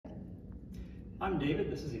I'm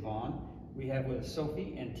David, this is Yvonne. We have with us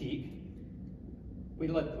Sophie and Teak.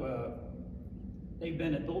 They've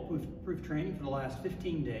been at Bulletproof Training for the last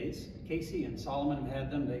 15 days. Casey and Solomon have had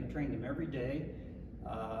them. They've trained them every day,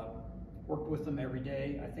 worked with them every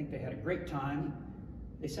day. I think they had a great time.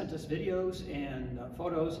 They sent us videos and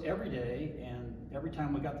photos every day, and every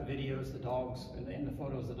time we got the videos, the dogs, and the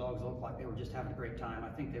photos, the dogs looked like they were just having a great time. I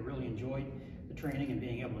think they really enjoyed the training and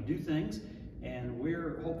being able to do things, and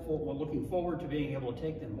we're hopeful, we're looking forward to being able to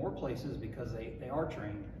take them more places because they are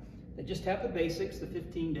trained. They just have the basics. The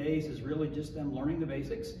 15 days is really just them learning the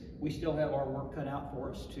basics. We still have our work cut out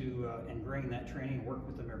for us to ingrain that training and work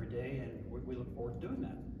with them every day, and we look forward to doing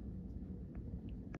that.